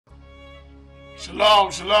Shalom,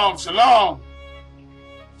 shalom, shalom.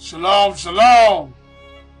 Shalom, shalom.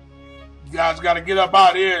 You guys got to get up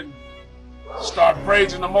out here and start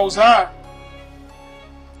praising the Most High.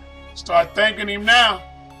 Start thanking Him now.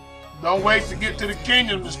 Don't wait to get to the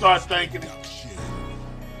kingdom to start thanking Him.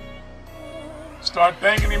 Start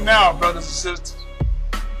thanking Him now, brothers and sisters.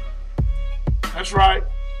 That's right.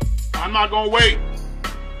 I'm not going to wait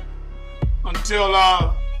until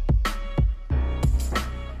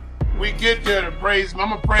we get there to praise Him. I'm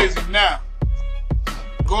going to praise Him now.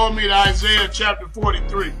 Go with me to Isaiah chapter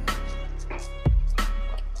 43.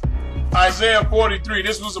 Isaiah 43.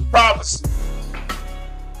 This was a prophecy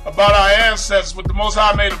about our ancestors, but the Most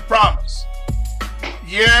High made a promise.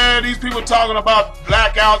 Yeah, these people talking about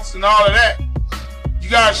blackouts and all of that. You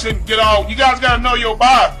guys shouldn't get all. You guys got to know your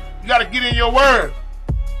Bible. You got to get in your word.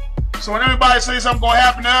 So when everybody says something going to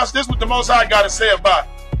happen to us, this is what the Most High got to say about it.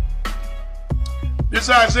 This is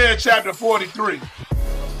Isaiah chapter 43.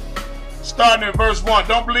 Starting in verse 1.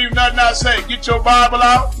 Don't believe nothing I say. Get your Bible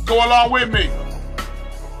out. Go along with me.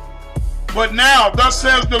 But now, thus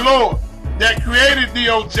says the Lord, that created thee,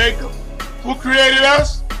 O Jacob. Who created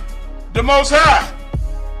us? The Most High.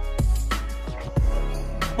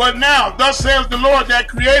 But now, thus says the Lord that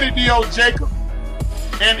created thee, O Jacob,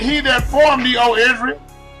 and He that formed thee, O Israel,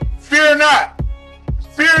 fear not,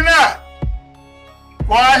 fear not,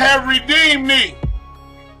 for I have redeemed thee.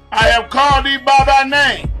 I have called thee by thy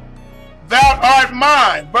name. Thou art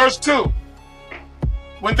mine. Verse 2.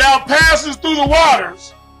 When thou passest through the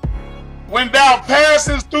waters, when thou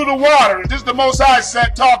passest through the waters, this is the Most High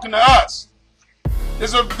said talking to us.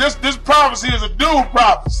 This prophecy is a dual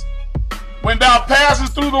prophecy. When thou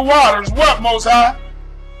passest through the waters, what, Most High?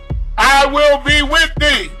 I will be with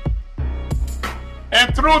thee.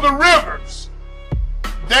 And through the rivers,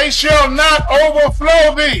 they shall not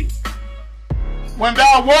overflow thee. When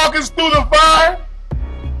thou walkest through the fire,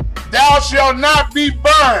 thou shalt not be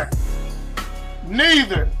burned,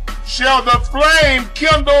 neither shall the flame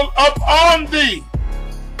kindle up on thee.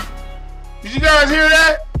 Did you guys hear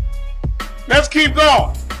that? Let's keep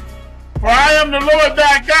going. For I am the Lord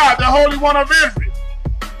thy God, the Holy One of Israel,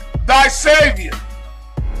 thy Savior.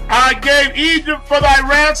 I gave Egypt for thy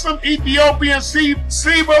ransom, Ethiopian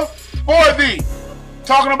Seba for thee.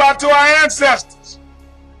 Talking about to our ancestors.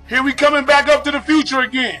 Here we coming back up to the future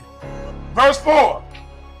again. Verse 4.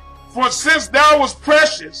 For since thou wast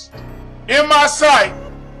precious in my sight,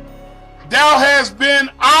 thou hast been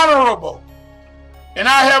honorable, and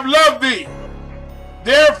I have loved thee.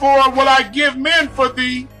 Therefore will I give men for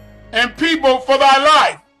thee, and people for thy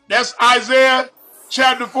life. That's Isaiah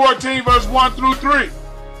chapter 14, verse 1 through 3.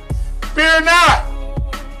 Fear not.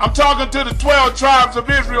 I'm talking to the 12 tribes of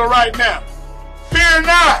Israel right now. Fear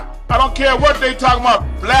not. I don't care what they talking about,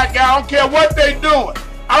 blackout. I don't care what they doing.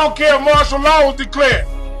 I don't care if martial law was declared.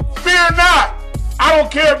 Fear not. I don't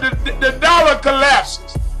care if the dollar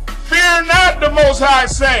collapses. Fear not, the Most High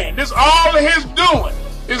saying. This all of His doing.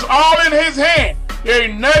 It's all in His hand. There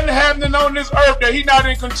ain't nothing happening on this earth that He not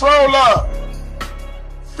in control of.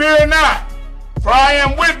 Fear not, for I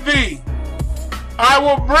am with thee. I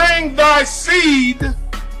will bring thy seed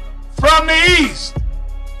from the east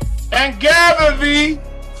and gather thee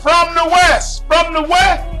from the west. From the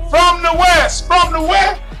west. From the west. From the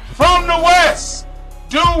west. From the west.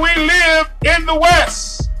 Do we live in the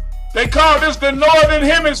west? They call this the northern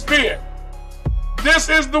hemisphere. This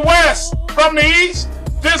is the west. From the east,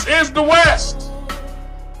 this is the west.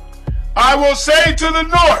 I will say to the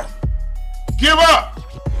north, give up,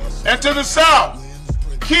 and to the south,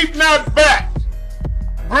 keep not back.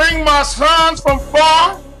 Bring my sons from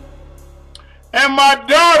far, and my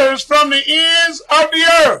daughters from the ends of the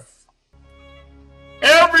earth.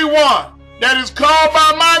 Everyone that is called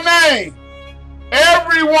by my name,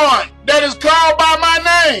 everyone that is called by my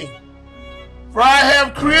name, for I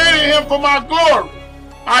have created him for my glory.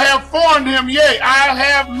 I have formed him, yea, I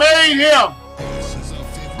have made him.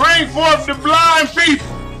 Bring forth the blind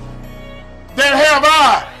people that have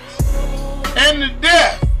eyes, and the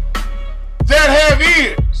deaf that have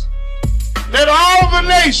ears. Let all the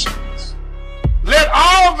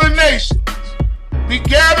nations be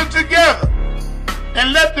gathered together,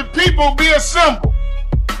 and let the people be assembled.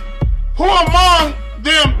 Who among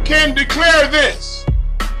them can declare this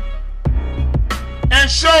and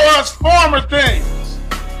show us former things?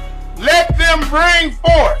 Let them bring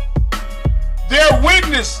forth their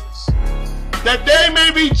witnesses, that they may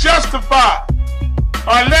be justified,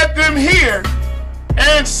 or let them hear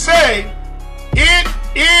and say, it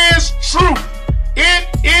is truth. It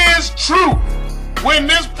is truth. When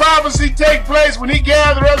this prophecy take place, when He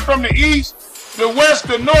gathers us from the east, the west,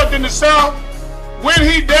 the north, and the south, when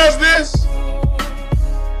He does this,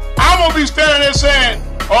 gonna be standing there saying,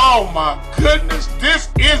 oh my goodness, this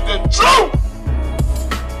is the truth.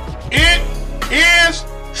 It is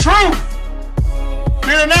truth.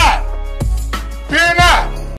 Fear not. Fear